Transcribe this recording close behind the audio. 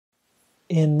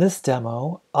In this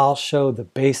demo, I'll show the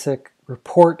basic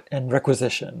report and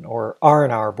requisition, or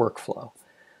R&R workflow.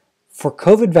 For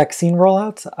COVID vaccine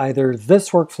rollouts, either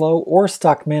this workflow or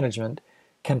stock management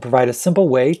can provide a simple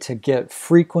way to get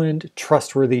frequent,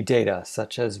 trustworthy data,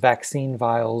 such as vaccine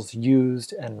vials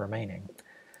used and remaining.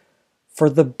 For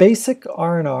the basic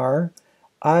R&R,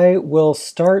 I will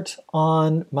start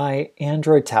on my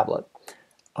Android tablet.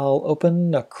 I'll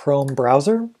open a Chrome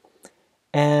browser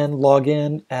and log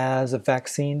in as a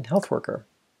vaccine health worker.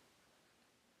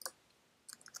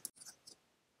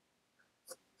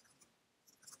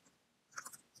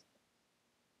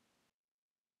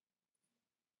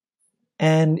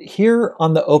 And here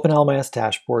on the OpenLMIS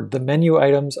dashboard, the menu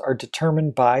items are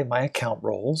determined by my account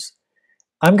roles.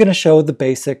 I'm going to show the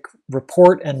basic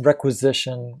report and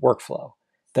requisition workflow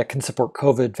that can support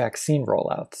COVID vaccine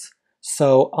rollouts.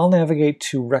 So I'll navigate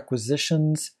to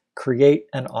Requisitions, Create,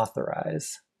 and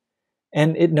Authorize.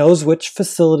 And it knows which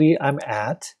facility I'm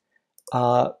at.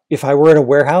 If I were at a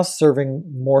warehouse serving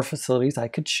more facilities, I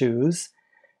could choose.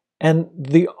 And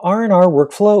the R&R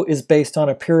workflow is based on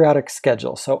a periodic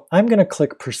schedule. So I'm going to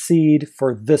click Proceed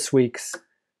for this week's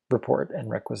report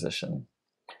and requisition.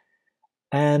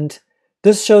 And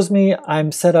this shows me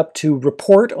I'm set up to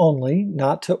report only,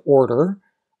 not to order.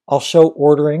 I'll show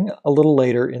ordering a little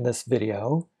later in this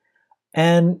video.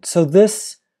 And so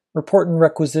this report and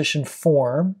requisition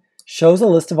form shows a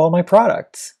list of all my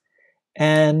products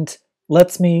and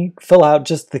lets me fill out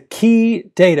just the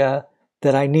key data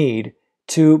that I need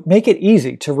to make it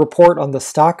easy to report on the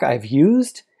stock I've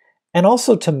used and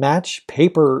also to match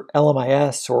paper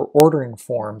LMIS or ordering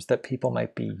forms that people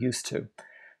might be used to.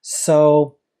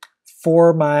 So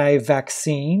for my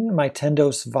vaccine, my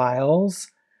 10-dose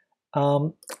vials,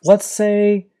 let's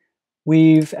say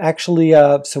we've actually,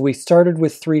 so we started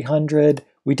with 300,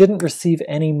 we didn't receive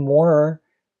any more,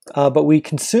 but we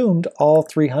consumed all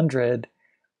 300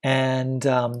 and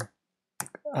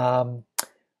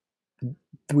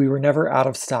we were never out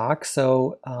of stock,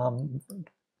 so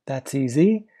that's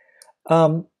easy.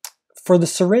 For the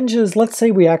syringes, let's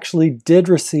say we actually did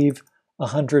receive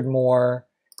 100 more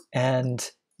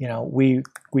and we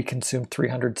consumed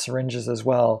 300 syringes as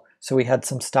well, so we had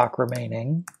some stock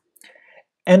remaining.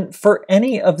 And for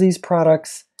any of these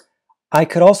products, I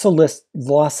could also list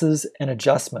losses and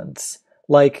adjustments.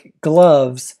 Like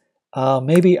gloves,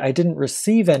 maybe I didn't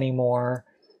receive any more.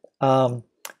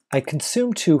 I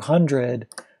consumed 200,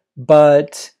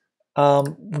 but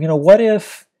what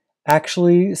if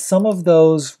actually some of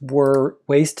those were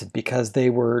wasted because they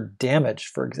were damaged,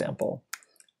 for example?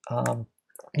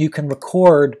 You can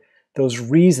record those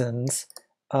reasons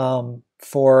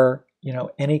for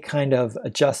any kind of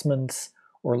adjustments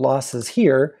or losses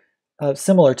here,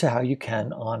 similar to how you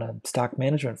can on a stock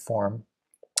management form.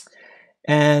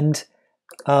 And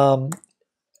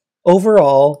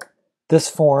overall, this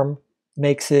form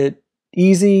makes it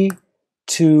easy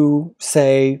to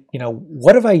say,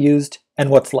 what have I used and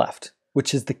what's left,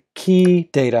 which is the key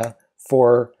data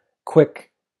for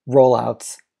quick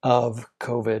rollouts of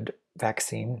COVID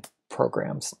vaccine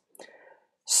programs.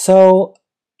 So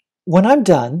when I'm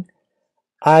done,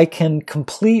 I can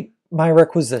complete my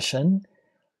requisition.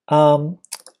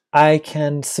 I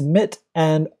can submit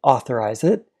and authorize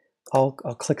it. I'll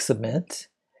click Submit.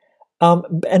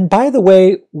 And by the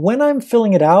way, when I'm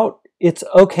filling it out, it's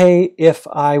okay if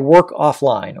I work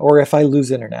offline or if I lose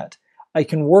internet. I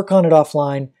can work on it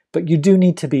offline, but you do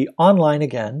need to be online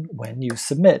again when you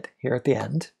submit here at the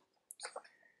end.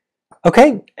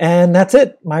 Okay, and that's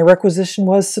it. My requisition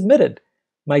was submitted.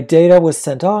 My data was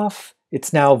sent off.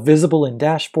 It's now visible in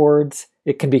dashboards.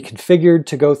 It can be configured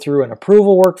to go through an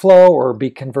approval workflow or be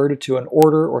converted to an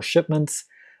order or shipments.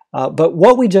 But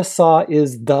what we just saw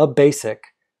is the basic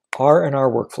R&R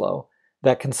workflow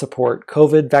that can support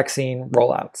COVID vaccine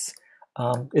rollouts.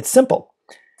 It's simple.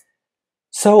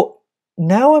 So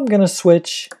now I'm going to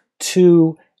switch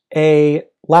to a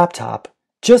laptop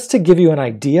just to give you an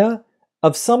idea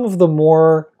of some of the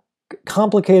more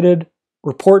complicated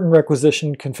report and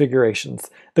requisition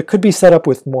configurations that could be set up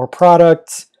with more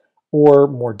products or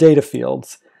more data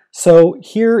fields. So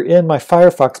here in my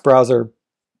Firefox browser,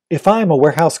 if I'm a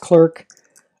warehouse clerk,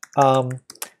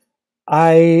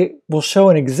 I will show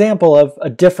an example of a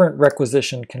different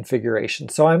requisition configuration.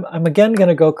 So I'm again going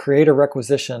to go create a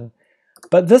requisition,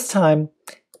 but this time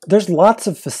there's lots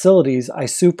of facilities I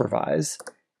supervise,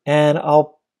 and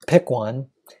I'll pick one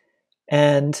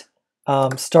and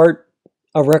start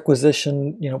a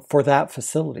requisition, for that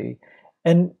facility.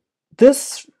 And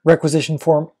this requisition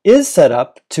form is set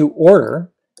up to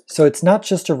order, so it's not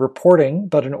just a reporting,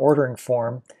 but an ordering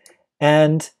form.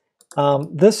 And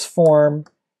this form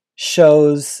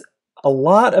shows a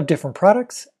lot of different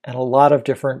products and a lot of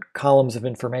different columns of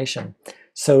information.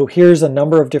 So here's a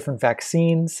number of different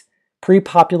vaccines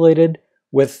pre-populated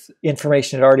with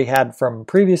information it already had from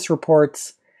previous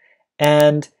reports.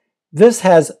 And this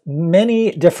has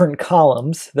many different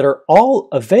columns that are all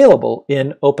available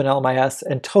in OpenLMIS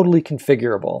and totally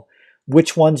configurable.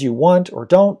 Which ones you want or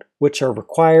don't, which are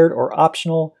required or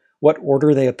optional, what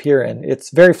order they appear in. It's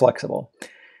very flexible.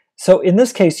 So in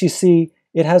this case, you see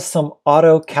it has some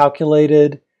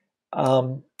auto-calculated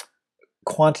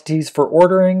quantities for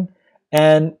ordering,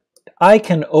 and I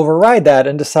can override that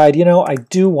and decide, I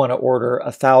do want to order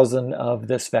 1,000 of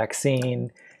this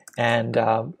vaccine and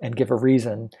give a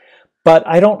reason. But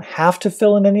I don't have to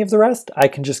fill in any of the rest. I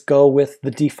can just go with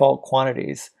the default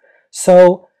quantities.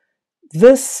 So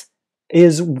this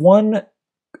is one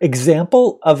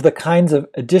example of the kinds of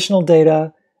additional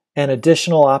data and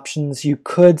additional options you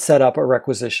could set up a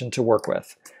requisition to work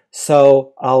with.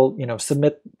 So I'll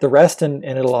submit the rest and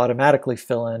it'll automatically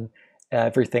fill in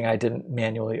everything I didn't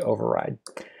manually override.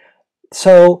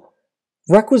 So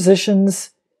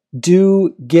requisitions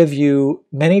do give you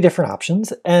many different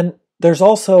options, and there's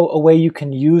also a way you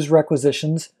can use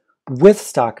requisitions with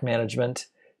stock management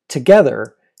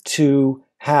together to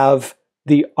have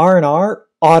the R&R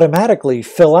automatically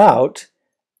filled out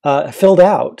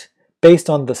based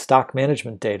on the stock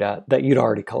management data that you'd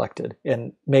already collected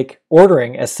and make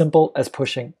ordering as simple as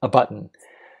pushing a button.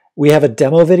 We have a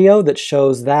demo video that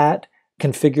shows that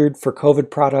configured for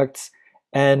COVID products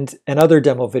and other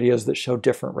demo videos that show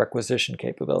different requisition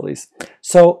capabilities.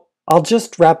 So I'll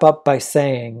just wrap up by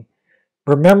saying,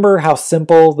 remember how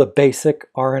simple the basic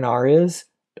R&R is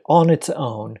on its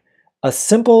own. A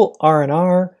simple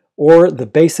R&R or the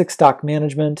basic stock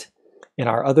management in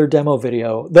our other demo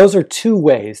video, those are two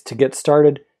ways to get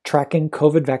started tracking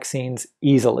COVID vaccines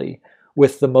easily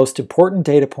with the most important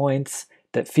data points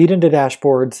that feed into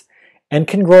dashboards and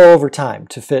can grow over time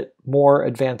to fit more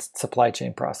advanced supply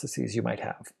chain processes you might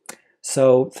have.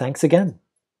 So thanks again.